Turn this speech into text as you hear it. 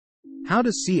How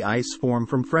does sea ice form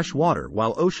from fresh water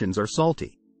while oceans are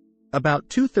salty? About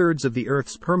 2/3 of the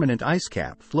Earth's permanent ice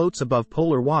cap floats above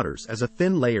polar waters as a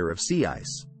thin layer of sea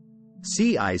ice.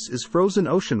 Sea ice is frozen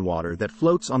ocean water that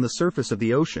floats on the surface of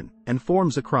the ocean and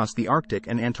forms across the Arctic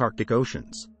and Antarctic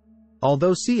oceans.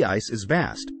 Although sea ice is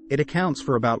vast, it accounts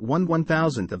for about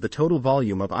 1/1000th of the total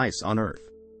volume of ice on Earth.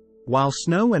 While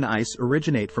snow and ice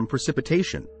originate from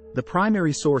precipitation, the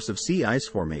primary source of sea ice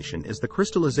formation is the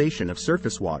crystallization of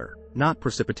surface water, not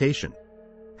precipitation.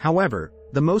 However,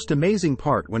 the most amazing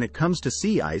part when it comes to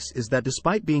sea ice is that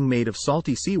despite being made of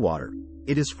salty seawater,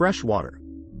 it is fresh water.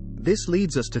 This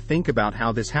leads us to think about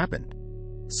how this happened.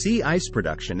 Sea ice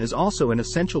production is also an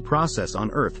essential process on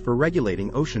Earth for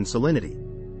regulating ocean salinity.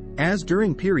 As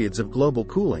during periods of global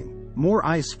cooling, more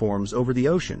ice forms over the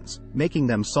oceans, making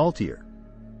them saltier.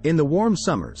 In the warm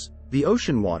summers, the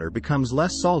ocean water becomes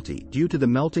less salty due to the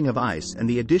melting of ice and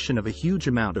the addition of a huge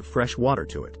amount of fresh water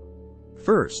to it.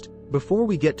 First, before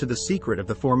we get to the secret of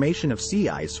the formation of sea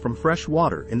ice from fresh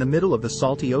water in the middle of the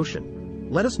salty ocean,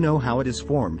 let us know how it is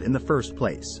formed in the first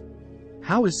place.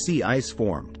 How is sea ice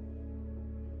formed?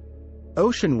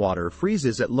 Ocean water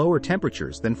freezes at lower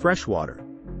temperatures than fresh water.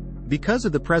 Because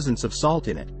of the presence of salt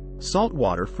in it, salt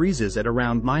water freezes at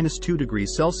around -2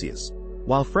 degrees Celsius,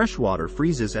 while fresh water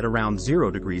freezes at around 0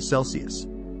 degrees Celsius.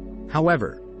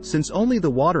 However, since only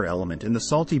the water element in the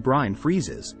salty brine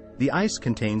freezes, the ice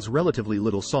contains relatively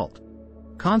little salt.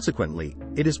 Consequently,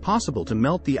 it is possible to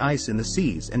melt the ice in the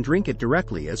seas and drink it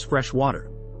directly as fresh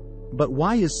water. But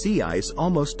why is sea ice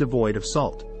almost devoid of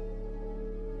salt?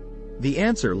 The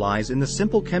answer lies in the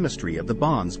simple chemistry of the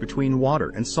bonds between water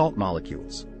and salt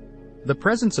molecules. The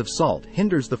presence of salt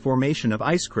hinders the formation of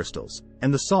ice crystals,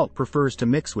 and the salt prefers to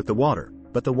mix with the water,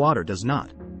 but the water does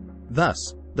not.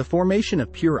 Thus, the formation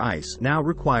of pure ice now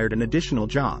required an additional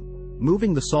job,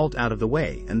 moving the salt out of the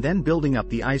way and then building up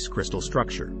the ice crystal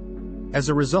structure. As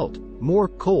a result, more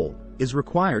coal is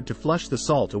required to flush the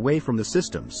salt away from the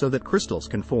system so that crystals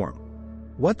can form.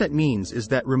 What that means is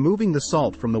that removing the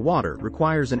salt from the water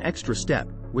requires an extra step,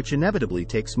 which inevitably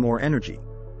takes more energy.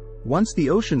 Once the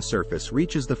ocean surface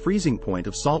reaches the freezing point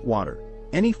of salt water,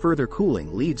 any further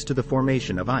cooling leads to the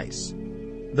formation of ice.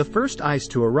 The first ice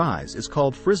to arise is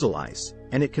called frizzle ice,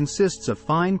 and it consists of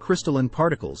fine crystalline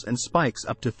particles and spikes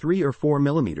up to 3 or 4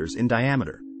 millimeters in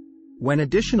diameter. When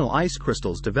additional ice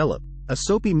crystals develop, a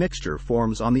soapy mixture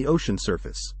forms on the ocean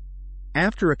surface.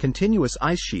 After a continuous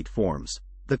ice sheet forms,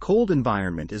 the cold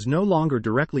environment is no longer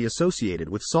directly associated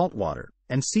with salt water,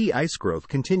 and sea ice growth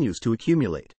continues to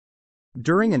accumulate.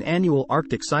 During an annual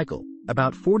Arctic cycle,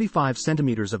 about 45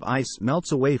 centimeters of ice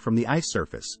melts away from the ice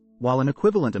surface, while an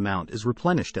equivalent amount is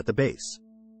replenished at the base.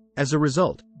 As a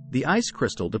result, the ice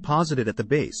crystal deposited at the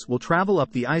base will travel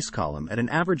up the ice column at an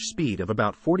average speed of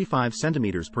about 45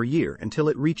 centimeters per year until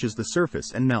it reaches the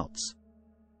surface and melts.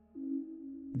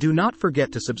 Do not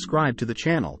forget to subscribe to the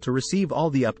channel to receive all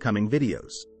the upcoming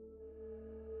videos.